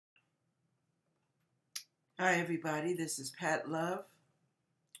Hi, everybody. This is Pat Love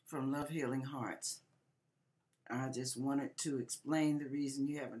from Love Healing Hearts. I just wanted to explain the reason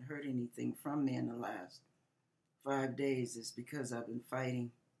you haven't heard anything from me in the last 5 days is because I've been fighting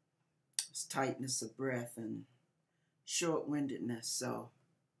this tightness of breath and short-windedness. So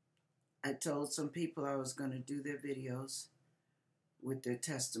I told some people I was going to do their videos with their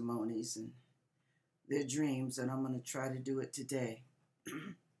testimonies and their dreams, and I'm going to try to do it today.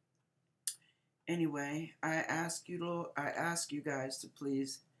 Anyway, I ask you guys to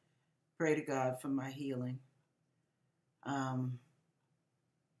please pray to God for my healing.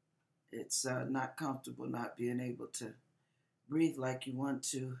 It's not comfortable not being able to breathe like you want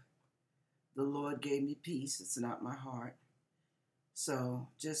to. The Lord gave me peace. It's not my heart. So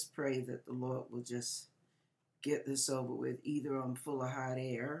just pray that the Lord will just get this over with. Either I'm full of hot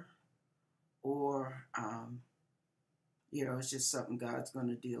air or, it's just something God's going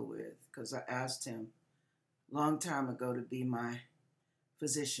to deal with. Because I asked him a long time ago to be my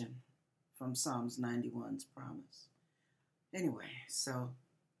physician from Psalms 91's promise. Anyway, so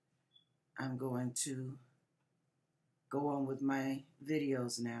I'm going to go on with my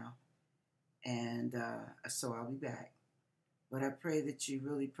videos now, and so I'll be back. But I pray that you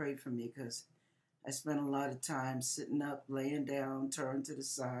really pray for me, because I spent a lot of time sitting up, laying down, turned to the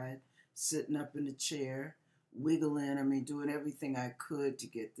side, sitting up in the chair, wiggling, doing everything I could to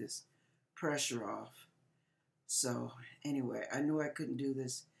get this pressure off. So anyway, I knew I couldn't do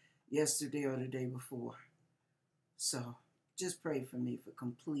this yesterday or the day before. So just pray for me for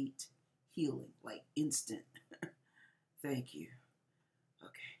complete healing, like instant. Thank you.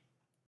 Okay.